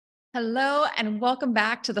Hello and welcome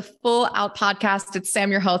back to the Full Out Podcast. It's Sam,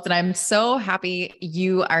 your host, and I'm so happy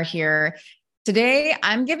you are here. Today,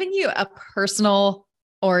 I'm giving you a personal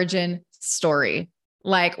origin story.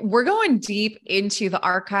 Like, we're going deep into the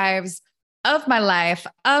archives of my life,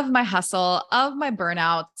 of my hustle, of my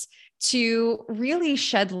burnout to really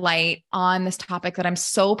shed light on this topic that I'm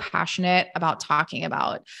so passionate about talking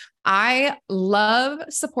about. I love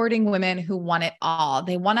supporting women who want it all.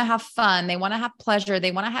 They want to have fun. They want to have pleasure.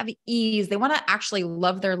 They want to have ease. They want to actually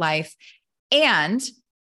love their life. And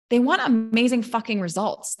they want amazing fucking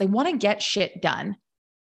results. They want to get shit done.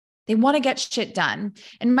 They want to get shit done.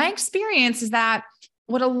 And my experience is that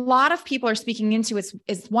what a lot of people are speaking into is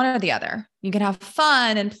one or the other. You can have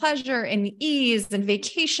fun and pleasure and ease and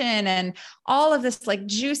vacation and all of this like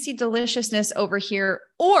juicy deliciousness over here,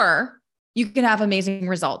 or you can have amazing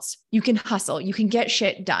results. You can hustle. You can get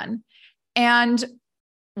shit done. And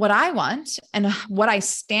what I want and what I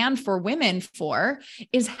stand for women for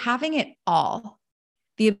is having it all.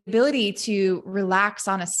 The ability to relax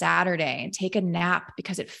on a Saturday and take a nap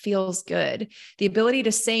because it feels good. The ability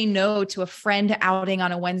to say no to a friend outing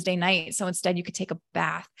on a Wednesday night, so instead you could take a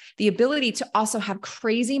bath. The ability to also have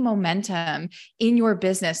crazy momentum in your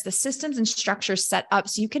business, the systems and structures set up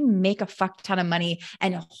so you can make a fuck ton of money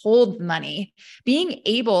and hold money. Being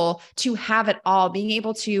able to have it all, being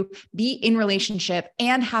able to be in relationship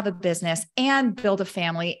and have a business and build a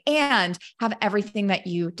family and have everything that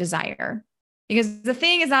you desire. Because the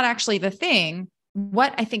thing is not actually the thing.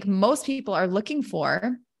 What I think most people are looking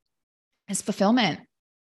for is fulfillment,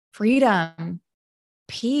 freedom,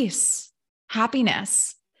 peace,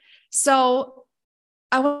 happiness. So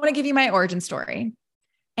I want to give you my origin story.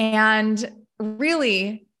 And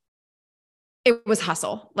really, it was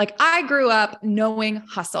hustle. Like, I grew up knowing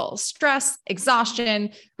hustle, stress,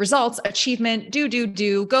 exhaustion, results, achievement, do,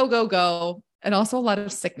 go. And also a lot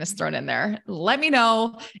of sickness thrown in there. Let me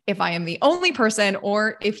know if I am the only person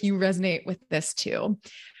or if you resonate with this too.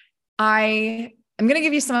 I am going to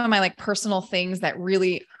give you some of my like personal things that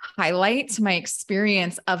really highlight my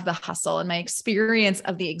experience of the hustle and my experience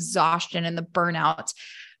of the exhaustion and the burnout.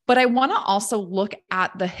 But I want to also look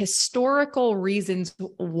at the historical reasons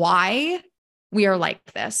why we are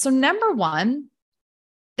like this. So number one,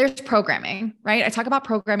 there's programming, right? I talk about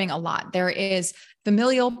programming a lot. There is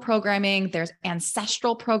familial programming, there's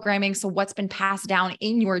ancestral programming. So what's been passed down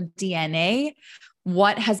in your DNA,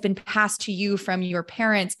 what has been passed to you from your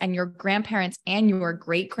parents and your grandparents and your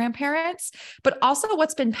great-grandparents, but also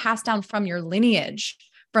what's been passed down from your lineage,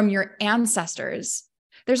 from your ancestors.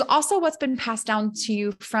 There's also what's been passed down to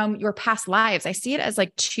you from your past lives. I see it as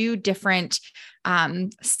like two different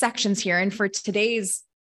sections here. And for today's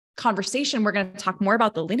conversation, we're going to talk more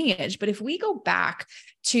about the lineage. But if we go back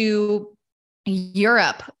to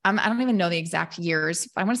Europe, I don't even know the exact years.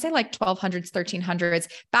 I want to say like 1200s, 1300s,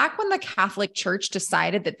 back when the Catholic Church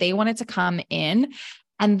decided that they wanted to come in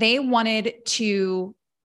and they wanted to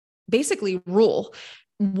basically rule.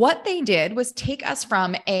 What they did was take us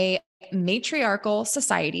from a matriarchal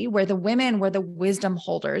society where the women were the wisdom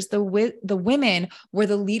holders. The women were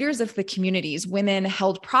the leaders of the communities. Women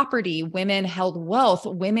held property, women held wealth,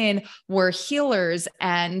 women were healers,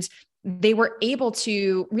 and they were able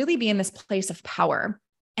to really be in this place of power.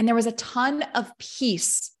 And there was a ton of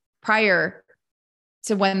peace prior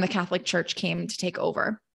to when the Catholic Church came to take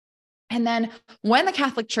over. And then when the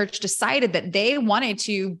Catholic Church decided that they wanted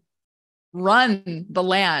to run the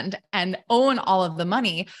land and own all of the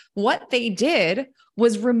money, what they did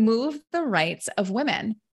was remove the rights of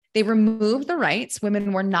women. They removed the rights.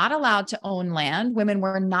 Women were not allowed to own land. Women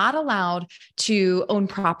were not allowed to own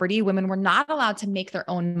property. Women were not allowed to make their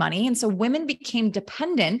own money. And so women became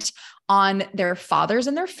dependent on their fathers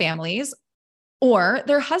and their families or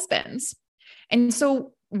their husbands. And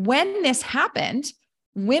so when this happened,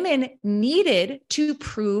 women needed to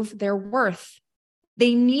prove their worth.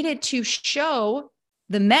 They needed to show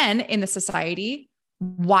the men in the society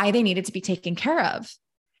why they needed to be taken care of.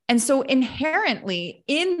 And so inherently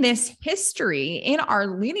in this history, in our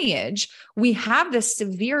lineage, we have this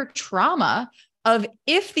severe trauma of,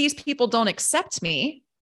 if these people don't accept me,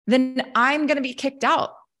 then I'm going to be kicked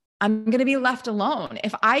out. I'm going to be left alone.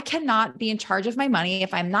 If I cannot be in charge of my money,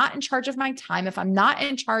 if I'm not in charge of my time, if I'm not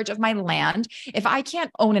in charge of my land, if I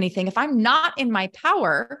can't own anything, if I'm not in my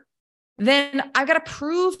power, then I've got to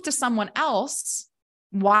prove to someone else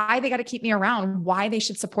why they got to keep me around, why they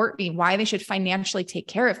should support me, why they should financially take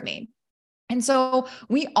care of me. And so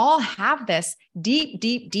we all have this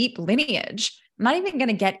deep lineage. I'm not even going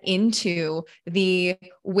to get into the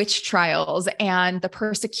witch trials and the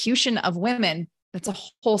persecution of women. That's a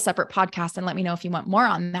whole separate podcast. And let me know if you want more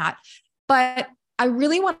on that. But I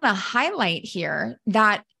really want to highlight here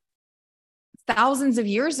that thousands of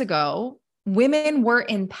years ago, women were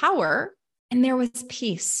in power and there was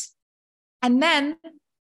peace. And then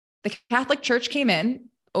the Catholic Church came in,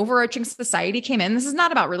 overarching society came in. This is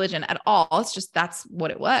not about religion at all. It's just, that's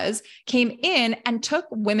what it was, came in and took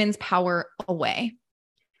women's power away.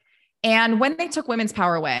 And when they took women's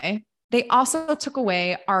power away, they also took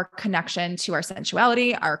away our connection to our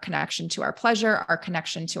sensuality, our connection to our pleasure, our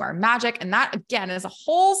connection to our magic. And that, again, is a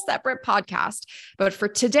whole separate podcast. But for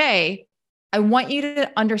today, I want you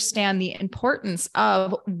to understand the importance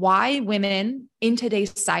of why women in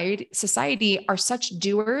today's society are such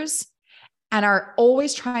doers and are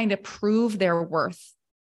always trying to prove their worth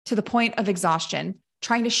to the point of exhaustion,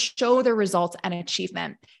 trying to show their results and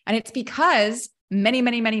achievement. And it's because many,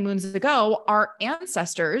 many, many moons ago, our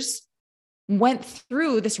ancestors went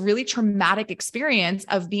through this really traumatic experience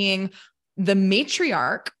of being the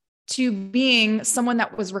matriarch to being someone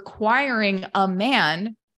that was requiring a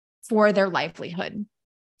man for their livelihood.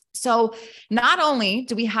 So not only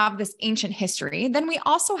do we have this ancient history, then we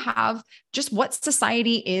also have just what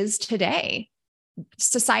society is today.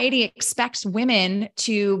 Society expects women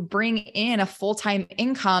to bring in a full-time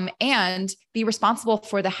income and be responsible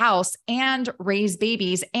for the house and raise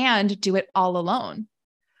babies and do it all alone.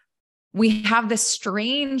 We have this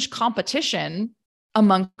strange competition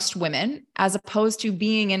amongst women as opposed to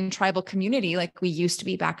being in tribal community like we used to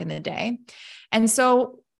be back in the day. And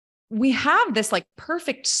so we have this like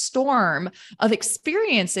perfect storm of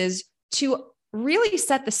experiences to really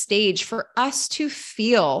set the stage for us to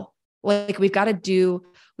feel like we've got to do,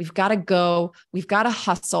 we've got to go, we've got to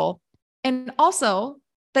hustle. And also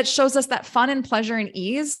that shows us that fun and pleasure and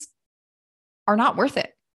ease are not worth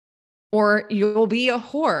it. Or you'll be a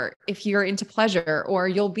whore if you're into pleasure, or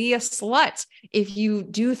you'll be a slut if you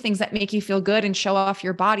do things that make you feel good and show off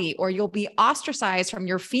your body, or you'll be ostracized from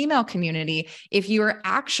your female community if you are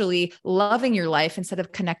actually loving your life instead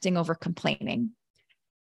of connecting over complaining.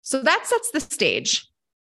 So that sets the stage.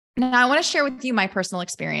 Now I want to share with you my personal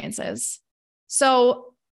experiences.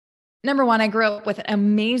 So number one, I grew up with an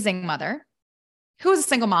amazing mother who was a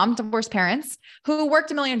single mom, divorced parents, who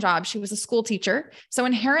worked a million jobs. She was a school teacher. So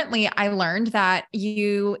inherently, I learned that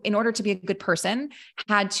you, in order to be a good person,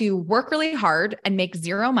 had to work really hard and make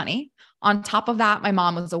zero money. On top of that, my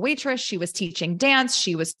mom was a waitress. She was teaching dance.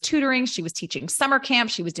 She was tutoring. She was teaching summer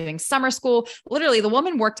camp. She was doing summer school. Literally, the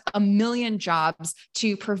woman worked a million jobs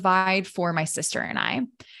to provide for my sister and I.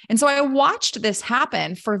 And so I watched this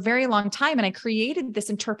happen for a very long time. And I created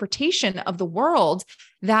this interpretation of the world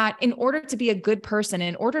that in order to be a good person,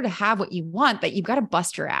 in order to have what you want, that you've got to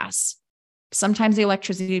bust your ass. Sometimes the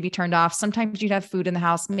electricity would be turned off. Sometimes you'd have food in the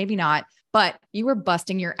house, maybe not, but you were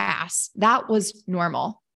busting your ass. That was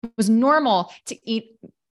normal. It was normal to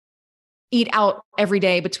eat out every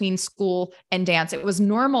day between school and dance. It was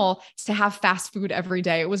normal to have fast food every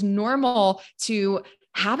day. It was normal to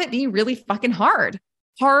have it be really fucking hard.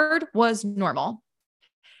 Hard was normal.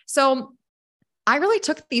 So I really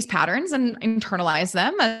took these patterns and internalized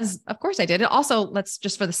them, as of course I did. It also, let's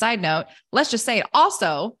just for the side note, let's just say it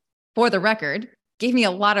also, for the record, gave me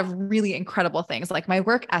a lot of really incredible things like my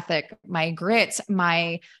work ethic, my grit,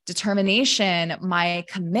 my determination, my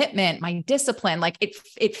commitment, my discipline. Like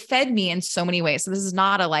it fed me in so many ways. So this is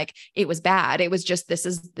not a, like, it was bad. It was just, this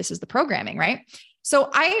is the programming, right? So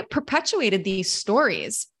I perpetuated these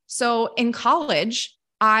stories. So in college,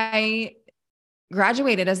 I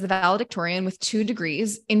graduated as the valedictorian with 2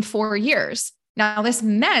 degrees in 4 years. Now, this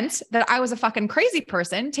meant that I was a fucking crazy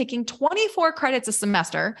person taking 24 credits a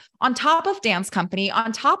semester on top of dance company,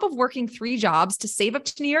 on top of working 3 jobs to save up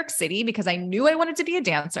to New York City because I knew I wanted to be a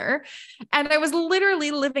dancer. And I was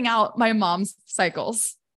literally living out my mom's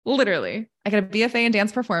cycles. Literally. I got a BFA in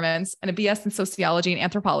dance performance and a BS in sociology and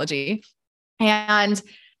anthropology. And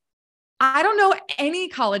I don't know any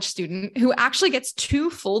college student who actually gets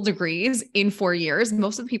 2 full degrees in 4 years.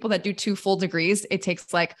 Most of the people that do 2 full degrees, it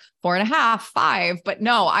takes like 4.5, 5. But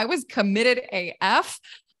no, I was committed AF.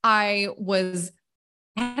 I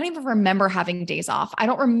don't even remember having days off. I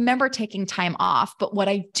don't remember taking time off. But what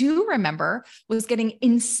I do remember was getting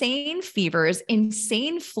insane fevers,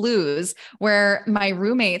 insane flus, where my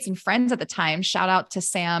roommates and friends at the time, shout out to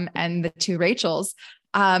Sam and the 2 Rachels,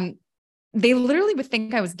 they literally would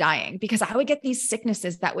think I was dying because I would get these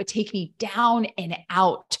sicknesses that would take me down and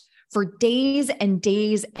out for days and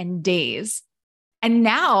days and days. And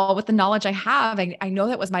now with the knowledge I have, I know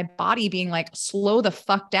that was my body being like, slow the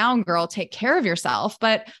fuck down, girl, take care of yourself.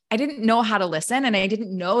 But I didn't know how to listen. And I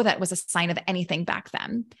didn't know that was a sign of anything back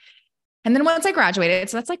then. And then once I graduated,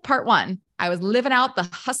 so that's like part 1, I was living out the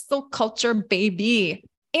hustle culture, baby.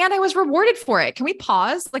 And I was rewarded for it. Can we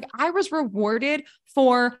pause? Like I was rewarded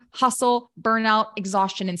for hustle, burnout,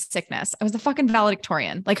 exhaustion, and sickness. I was a fucking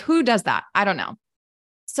valedictorian. Like who does that? I don't know.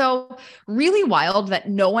 So really wild that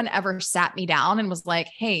no one ever sat me down and was like,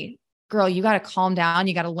 hey, girl, you got to calm down.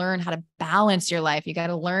 You got to learn how to balance your life. You got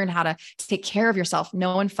to learn how to take care of yourself.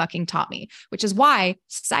 No one fucking taught me, which is why,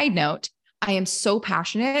 side note, I am so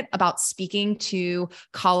passionate about speaking to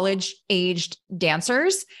college-aged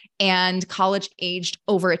dancers and college-aged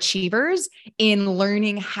overachievers in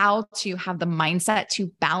learning how to have the mindset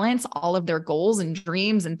to balance all of their goals and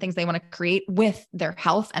dreams and things they want to create with their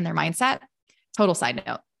health and their mindset. Total side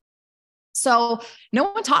note. So no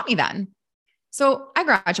one taught me then. So I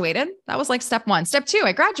graduated. That was like step one. Step two,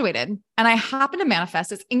 I graduated and I happened to manifest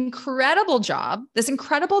this incredible job, this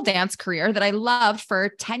incredible dance career that I loved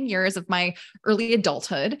for 10 years of my early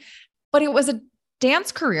adulthood. But it was a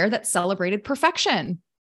dance career that celebrated perfection.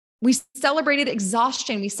 We celebrated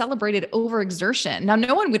exhaustion. We celebrated overexertion. Now,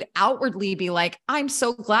 no one would outwardly be like, I'm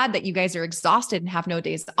so glad that you guys are exhausted and have no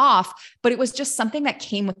days off, but it was just something that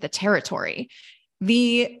came with the territory.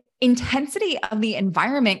 The intensity of the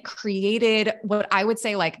environment created what I would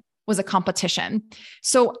say like was a competition.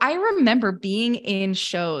 So I remember being in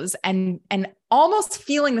shows and almost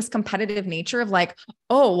feeling this competitive nature of like,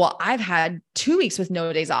 oh, well, I've had 2 weeks with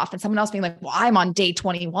no days off. And someone else being like, well, I'm on day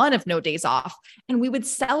 21 of no days off. And we would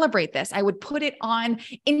celebrate this. I would put it on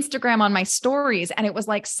Instagram on my stories. And it was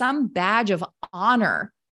like some badge of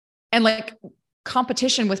honor and like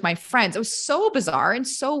competition with my friends. It was so bizarre and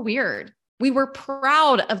so weird. We were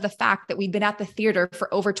proud of the fact that we'd been at the theater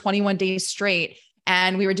for over 21 days straight.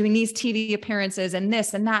 And we were doing these TV appearances and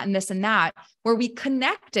this and that and this and that, where we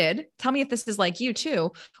connected. Tell me if this is like you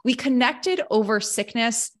too. We connected over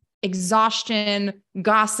sickness, exhaustion,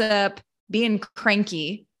 gossip, being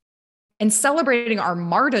cranky, and celebrating our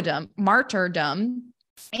martyrdom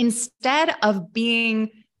instead of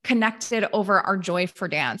being connected over our joy for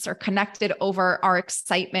dance or connected over our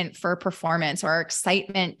excitement for performance or our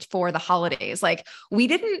excitement for the holidays. Like we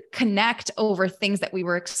didn't connect over things that we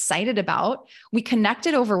were excited about. We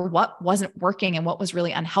connected over what wasn't working and what was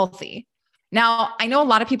really unhealthy. Now, I know a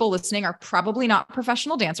lot of people listening are probably not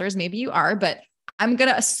professional dancers. Maybe you are, but I'm going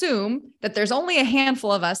to assume that there's only a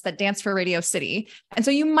handful of us that dance for Radio City. And so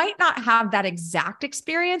you might not have that exact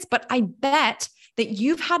experience, but I bet that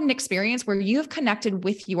you've had an experience where you've connected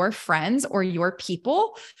with your friends or your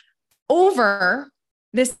people over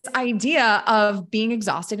this idea of being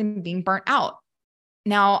exhausted and being burnt out.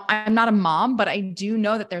 Now, I'm not a mom, but I do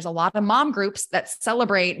know that there's a lot of mom groups that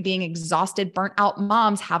celebrate being exhausted, burnt out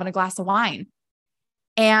moms having a glass of wine.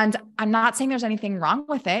 And I'm not saying there's anything wrong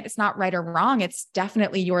with it. It's not right or wrong. It's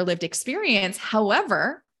definitely your lived experience.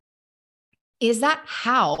 However, is that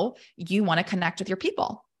how you want to connect with your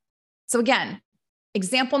people? So again,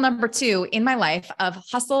 example number 2 in my life of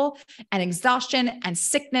hustle and exhaustion and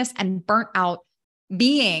sickness and burnt out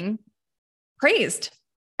being praised.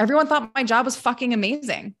 Everyone thought my job was fucking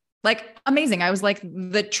amazing. Like amazing. I was like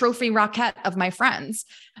the trophy rocket of my friends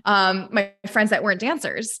that weren't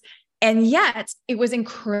dancers. And yet it was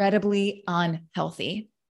incredibly unhealthy.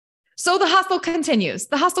 So the hustle continues.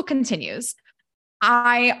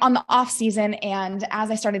 On the off season, and as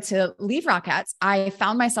I started to leave Rockettes, I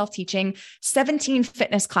found myself teaching 17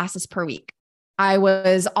 fitness classes per week. I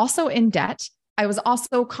was also in debt. I was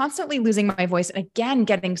also constantly losing my voice and again,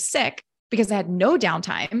 getting sick because I had no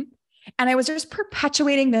downtime. And I was just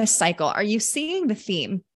perpetuating this cycle. Are you seeing the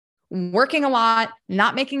theme? Working a lot,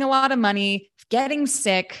 not making a lot of money, getting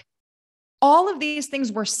sick. All of these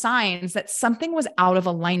things were signs that something was out of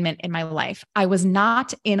alignment in my life. I was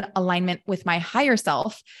not in alignment with my higher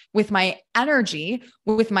self, with my energy,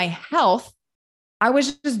 with my health. I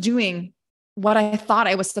was just doing what I thought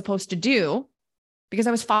I was supposed to do because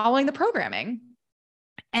I was following the programming.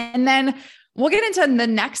 And then we'll get into the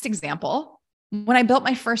next example. When I built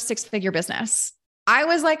my first 6-figure business, I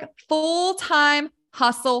was like full-time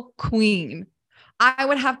hustle queen. I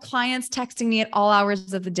would have clients texting me at all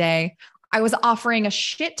hours of the day. I was offering a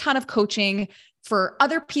shit ton of coaching for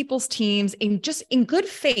other people's teams in good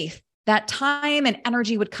faith that time and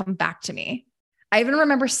energy would come back to me. I even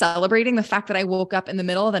remember celebrating the fact that I woke up in the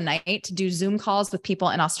middle of the night to do Zoom calls with people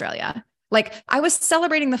in Australia. Like I was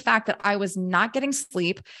celebrating the fact that I was not getting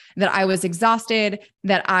sleep, that I was exhausted,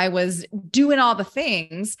 that I was doing all the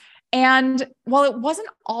things. And while it wasn't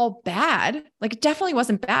all bad, like it definitely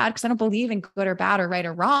wasn't bad because I don't believe in good or bad or right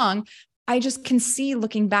or wrong. I just can see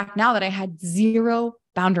looking back now that I had zero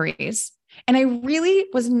boundaries. And I really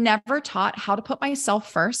was never taught how to put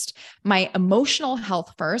myself first, my emotional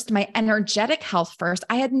health first, my energetic health first.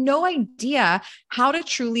 I had no idea how to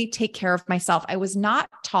truly take care of myself. I was not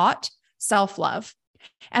taught self-love.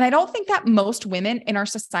 And I don't think that most women in our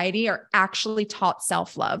society are actually taught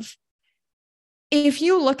self-love. If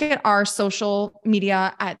you look at our social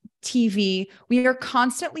media, at TV, we are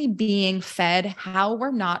constantly being fed how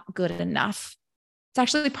we're not good enough. It's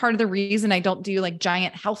actually part of the reason I don't do like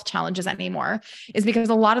giant health challenges anymore, is because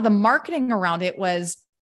a lot of the marketing around it was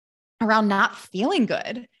around not feeling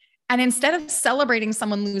good. And instead of celebrating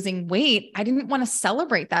someone losing weight, I didn't want to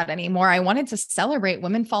celebrate that anymore. I wanted to celebrate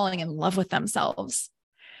women falling in love with themselves.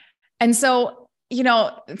 And so,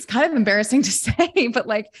 it's kind of embarrassing to say, but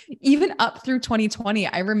like even up through 2020,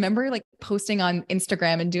 I remember like posting on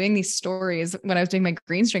Instagram and doing these stories when I was doing my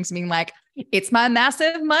green drinks, being like, it's my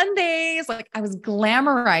massive Mondays. Like I was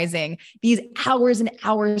glamorizing these hours and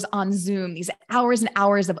hours on Zoom, these hours and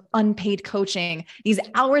hours of unpaid coaching, these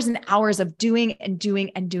hours and hours of doing and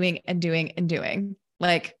doing and doing and doing and doing.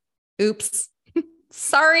 Like, oops,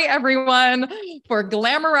 sorry everyone for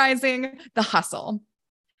glamorizing the hustle.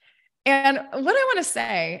 And what I want to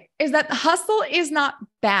say is that hustle is not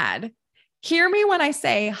bad. Hear me when I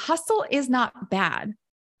say hustle is not bad.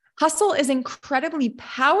 Hustle is incredibly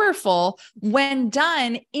powerful when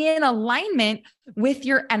done in alignment with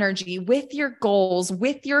your energy, with your goals,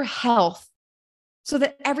 with your health, so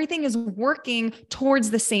that everything is working towards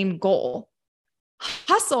the same goal.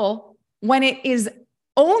 Hustle, when it is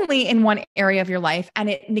only in one area of your life and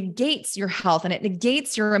it negates your health and it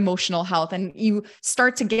negates your emotional health and you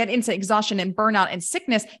start to get into exhaustion and burnout and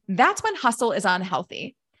sickness, that's when hustle is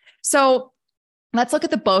unhealthy. So let's look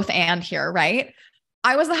at the both and here, right?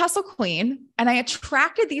 I was the hustle queen and I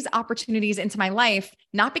attracted these opportunities into my life,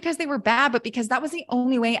 not because they were bad, but because that was the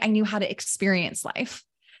only way I knew how to experience life.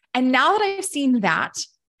 And now that I've seen that,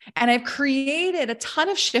 and I've created a ton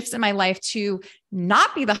of shifts in my life to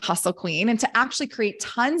not be the hustle queen and to actually create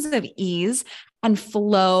tons of ease and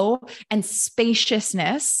flow and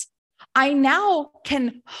spaciousness, I now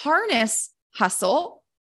can harness hustle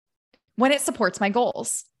when it supports my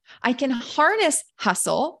goals. I can harness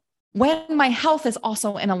hustle when my health is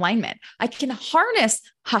also in alignment. I can harness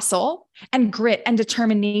hustle and grit and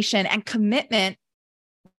determination and commitment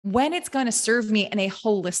when it's going to serve me in a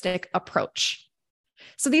holistic approach.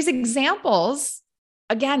 So these examples,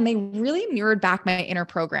 again, they really mirrored back my inner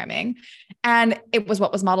programming. And it was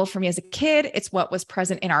what was modeled for me as a kid. It's what was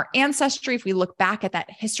present in our ancestry. If we look back at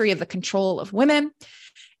that history of the control of women.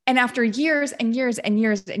 And after years and years and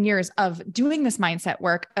years and years of doing this mindset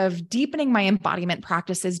work, of deepening my embodiment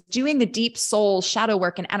practices, doing the deep soul shadow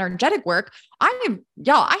work and energetic work,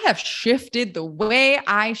 I have shifted the way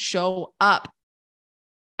I show up.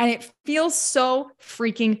 And it feels so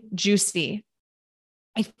freaking juicy.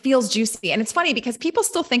 It feels juicy. And it's funny because people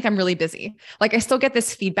still think I'm really busy. Like I still get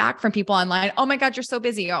this feedback from people online. Oh my God, you're so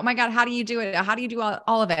busy. Oh my God, how do you do it? How do you do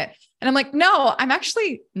all of it? And I'm like, no, I'm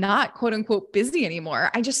actually not quote unquote busy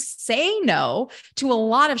anymore. I just say no to a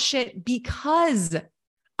lot of shit because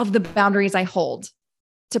of the boundaries I hold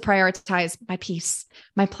to prioritize my peace,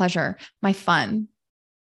 my pleasure, my fun.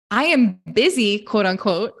 I am busy, quote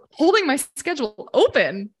unquote, holding my schedule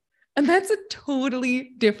open. And that's a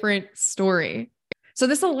totally different story. So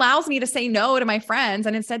this allows me to say no to my friends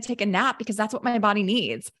and instead take a nap because that's what my body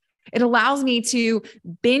needs. It allows me to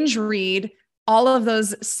binge read all of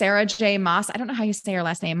those Sarah J. Maas, I don't know how you say her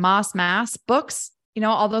last name, Maas books,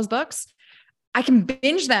 all those books. I can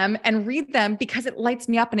binge them and read them because it lights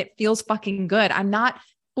me up and it feels fucking good. I'm not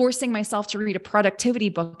forcing myself to read a productivity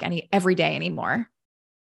book every day anymore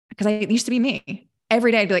because it used to be me.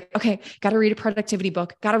 Every day I'd be like, okay, got to read a productivity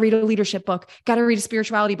book, got to read a leadership book, got to read a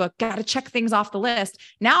spirituality book, got to check things off the list.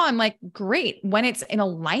 Now I'm like, great. When it's in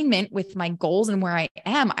alignment with my goals and where I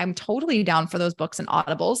am, I'm totally down for those books and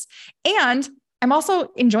audibles. And I'm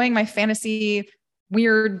also enjoying my fantasy,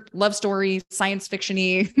 weird love story, science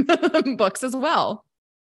fiction-y books as well.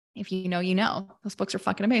 If you know, those books are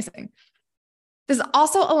fucking amazing. This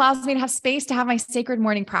also allows me to have space to have my sacred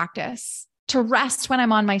morning practice, to rest when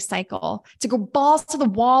I'm on my cycle, to go balls to the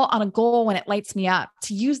wall on a goal when it lights me up,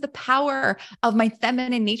 to use the power of my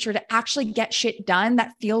feminine nature to actually get shit done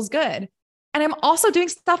that feels good. And I'm also doing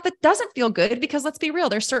stuff that doesn't feel good because let's be real,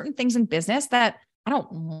 there's certain things in business that I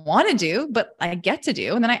don't want to do, but I get to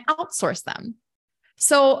do, and then I outsource them.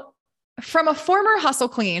 So from a former hustle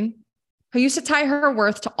queen who used to tie her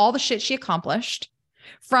worth to all the shit she accomplished,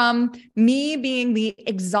 from me being the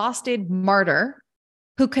exhausted martyr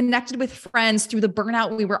who connected with friends through the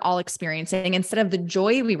burnout we were all experiencing instead of the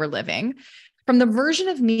joy we were living, from the version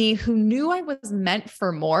of me who knew I was meant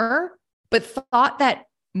for more, but thought that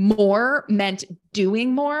more meant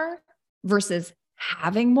doing more versus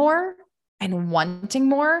having more and wanting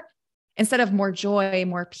more, instead of more joy,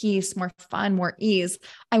 more peace, more fun, more ease,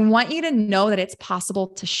 I want you to know that it's possible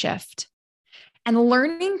to shift and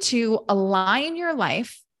learning to align your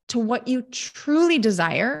life to what you truly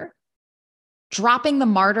desire, dropping the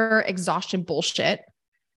martyr exhaustion bullshit,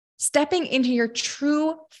 stepping into your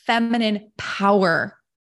true feminine power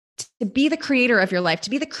to be the creator of your life, to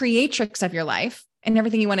be the creatrix of your life and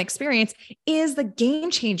everything you want to experience is the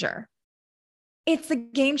game changer. It's the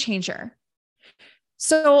game changer.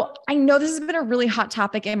 So I know this has been a really hot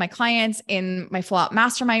topic in my clients, in my Full Out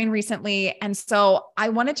Mastermind recently. And so I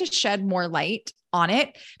wanted to shed more light on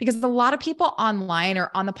it because a lot of people online or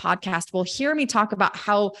on the podcast will hear me talk about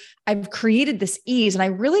how I've created this ease. And I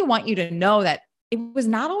really want you to know that it was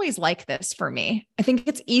not always like this for me. I think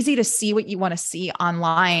it's easy to see what you want to see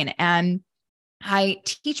online. And I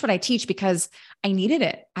teach what I teach because I needed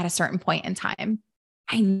it at a certain point in time.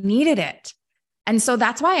 I needed it. And so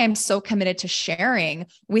that's why I'm so committed to sharing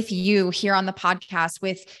with you here on the podcast,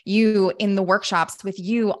 with you in the workshops, with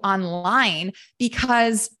you online,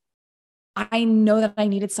 because I know that I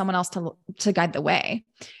needed someone else to guide the way.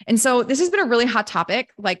 And so this has been a really hot topic.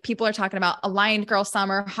 Like people are talking about aligned girl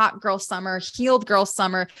summer, hot girl summer, healed girl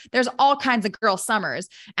summer. There's all kinds of girl summers.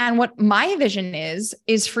 And what my vision is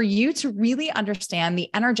for you to really understand the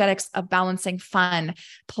energetics of balancing fun,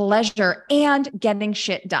 pleasure, and getting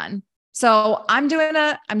shit done. So I'm doing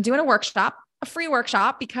a workshop, a free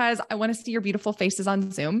workshop, because I want to see your beautiful faces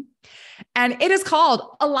on Zoom. And it is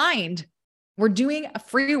called Aligned. We're doing a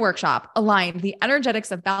free workshop, Aligned, the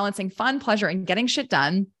energetics of balancing fun, pleasure, and getting shit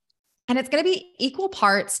done. And it's going to be equal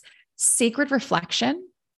parts sacred reflection.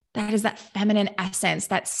 That is that feminine essence,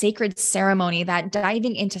 that sacred ceremony, that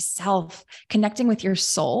diving into self, connecting with your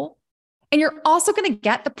soul. And you're also going to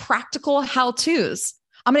get the practical how-tos.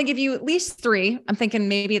 I'm going to give you at least 3. I'm thinking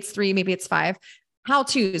maybe it's 3, maybe it's 5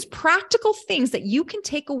 how-tos, practical things that you can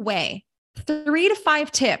take away, 3 to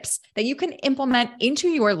 5 tips that you can implement into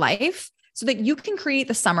your life so that you can create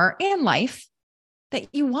the summer and life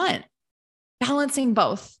that you want, balancing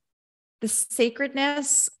both the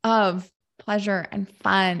sacredness of pleasure and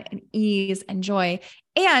fun and ease and joy,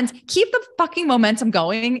 and keep the fucking momentum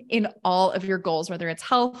going in all of your goals, whether it's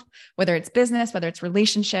health, whether it's business, whether it's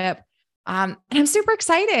relationship. And I'm super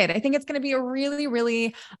excited. I think it's going to be a really,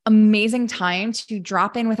 really amazing time to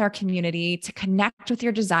drop in with our community, to connect with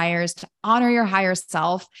your desires, to honor your higher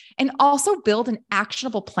self, and also build an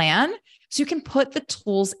actionable plan so you can put the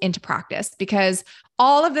tools into practice. Because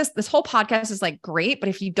all of this whole podcast is like great, but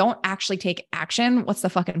if you don't actually take action, what's the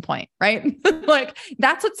fucking point, right? Like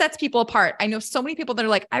that's what sets people apart. I know so many people that are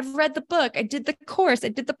like, I've read the book, I did the course, I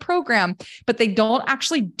did the program, but they don't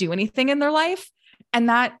actually do anything in their life. And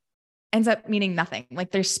that ends up meaning nothing.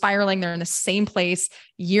 Like they're spiraling. They're in the same place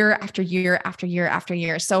year after year after year after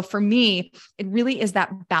year. So for me, it really is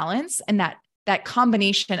that balance and that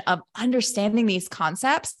combination of understanding these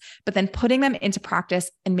concepts, but then putting them into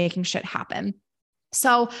practice and making shit happen.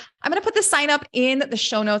 So I'm going to put the sign up in the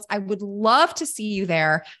show notes. I would love to see you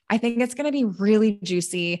there. I think it's going to be really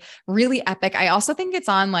juicy, really epic. I also think it's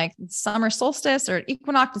on like summer solstice or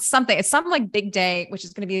equinox. It's some like big day, which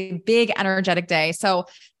is going to be a big energetic day. So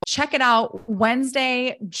check it out.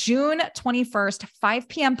 Wednesday, June 21st, 5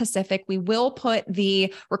 p.m. Pacific. We will put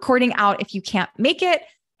the recording out if you can't make it.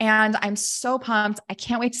 And I'm so pumped. I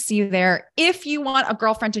can't wait to see you there. If you want a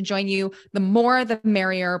girlfriend to join you, the more, the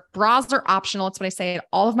merrier. Bras are optional. It's what I say at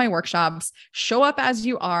all of my workshops. Show up as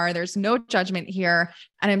you are. There's no judgment here.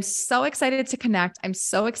 And I'm so excited to connect. I'm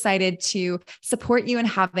so excited to support you in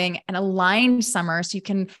having an aligned summer so you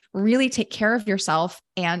can really take care of yourself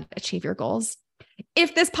and achieve your goals.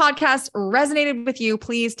 If this podcast resonated with you,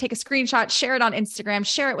 please take a screenshot, share it on Instagram,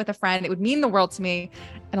 share it with a friend. It would mean the world to me.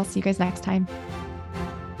 And I'll see you guys next time.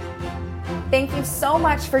 Thank you so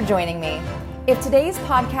much for joining me. If today's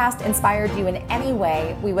podcast inspired you in any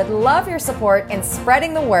way, we would love your support in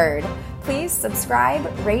spreading the word. Please subscribe,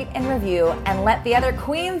 rate, and review, and let the other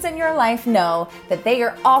queens in your life know that they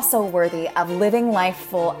are also worthy of living life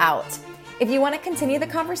full out. If you want to continue the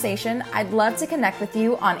conversation, I'd love to connect with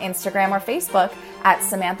you on Instagram or Facebook at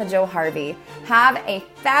Samantha Jo Harvey. Have a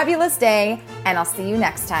fabulous day, and I'll see you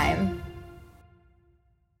next time.